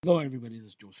Hello, everybody. This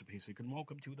is Joseph Hasek, and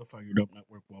welcome to the Fired Up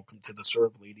Network. Welcome to the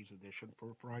Serve Ladies edition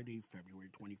for Friday, February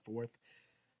 24th.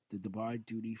 The Dubai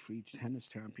Duty Free Tennis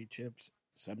Championships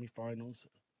semifinals.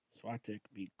 Swiatek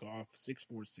beat Goff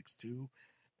 6-4, 6-2,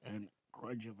 and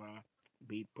Krejova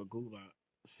beat Pegula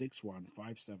 6-1,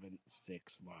 5-7,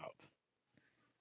 6 love.